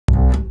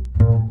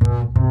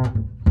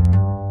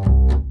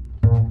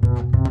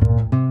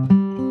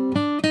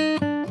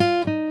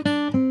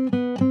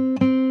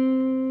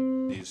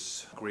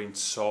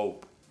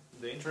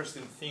The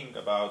interesting thing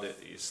about it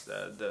is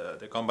that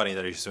the company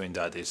that is doing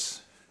that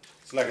is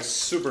it's like a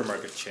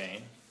supermarket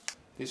chain.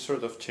 These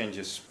sort of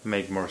changes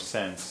make more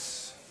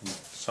sense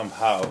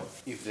somehow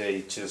if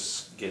they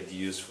just get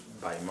used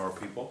by more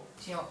people.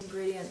 Do you know what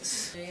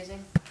ingredients you're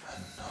using?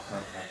 No,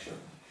 not actually.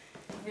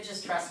 You're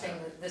just trusting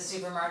the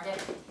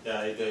supermarket?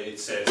 Yeah, it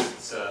says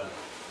it's a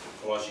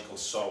ecological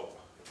soap.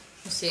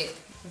 Let's see,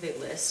 the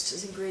list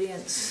is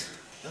ingredients.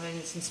 I mean,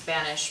 it's in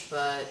Spanish,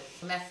 but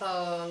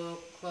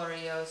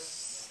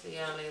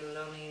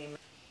methylchlorosialiloline.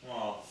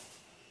 Well,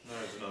 no,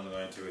 it's not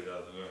going to be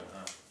that good,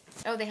 huh?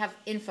 Oh, they have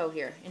info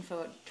here.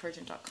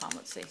 Info@detergent.com.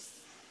 Let's see.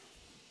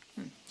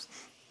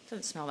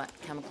 Doesn't smell that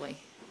chemically.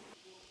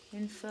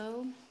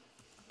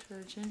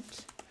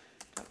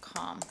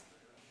 Info@detergent.com.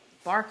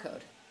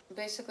 Barcode.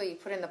 Basically, you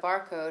put in the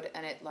barcode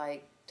and it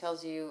like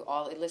tells you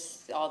it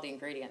lists all the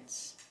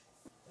ingredients.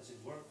 Does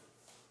it work?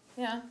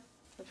 Yeah.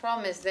 The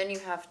problem is then you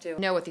have to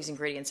know what these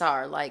ingredients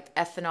are, like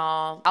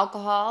ethanol,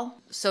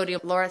 alcohol,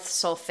 sodium lauryl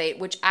sulfate,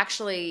 which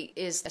actually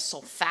is a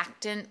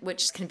sulfactant,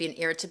 which can be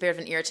a bit of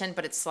an irritant,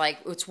 but it's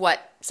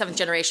what 7th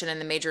generation and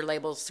the major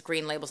labels, the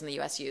green labels in the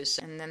US use.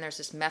 And then there's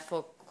this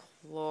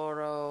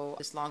methylchloro,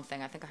 this long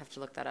thing. I think I have to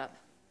look that up.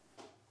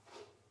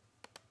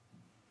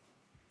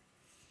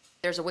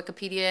 There's a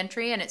Wikipedia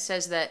entry and it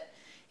says that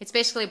it's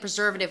basically a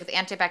preservative with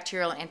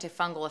antibacterial and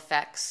antifungal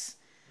effects.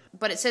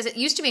 But it says it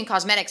used to be in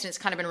cosmetics and it's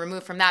kind of been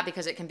removed from that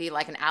because it can be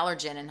like an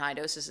allergen in high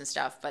doses and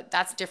stuff, but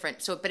that's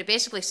different. But it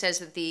basically says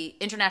that the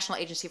International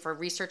Agency for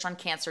Research on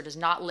Cancer does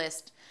not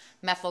list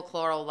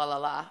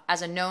methylchloro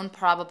as a known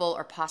probable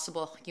or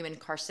possible human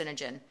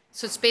carcinogen.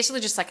 So it's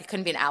basically just like it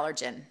couldn't be an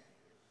allergen.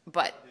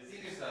 But the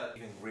thing is that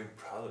even green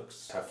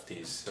products have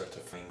these sort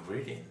of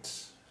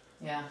ingredients.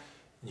 Yeah.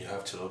 You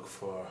have to look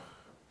for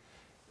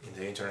in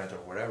the internet or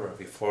whatever.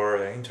 Before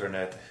the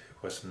internet,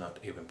 it was not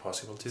even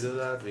possible to do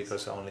that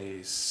because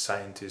only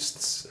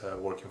scientists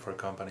working for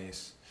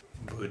companies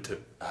would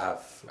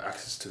have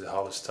access to the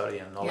whole study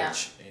and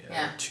knowledge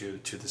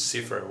to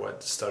decipher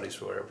what studies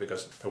were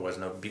because there was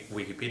no big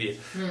Wikipedia.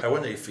 I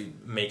wonder if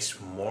it makes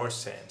more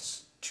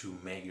sense to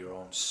make your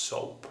own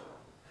soap.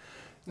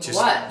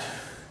 What?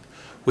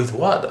 With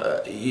what?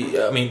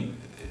 I mean,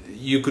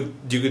 you could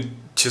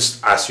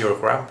just ask your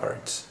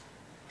grandparents.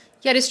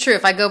 Yeah, it is true.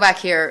 If I go back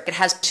here, it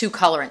has 2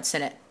 colorants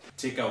in it.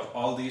 Take out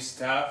all this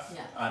stuff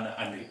and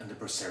the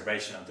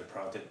preservation of the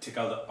product. Take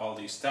out all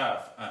this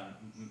stuff and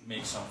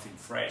make something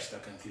fresh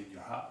that can clean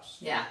your house.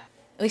 Yeah.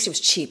 At least it was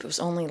cheap. It was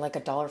only like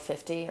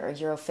 $1.50 or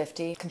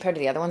 €1.50 compared to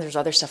the other one. There's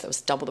other stuff that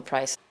was double the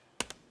price.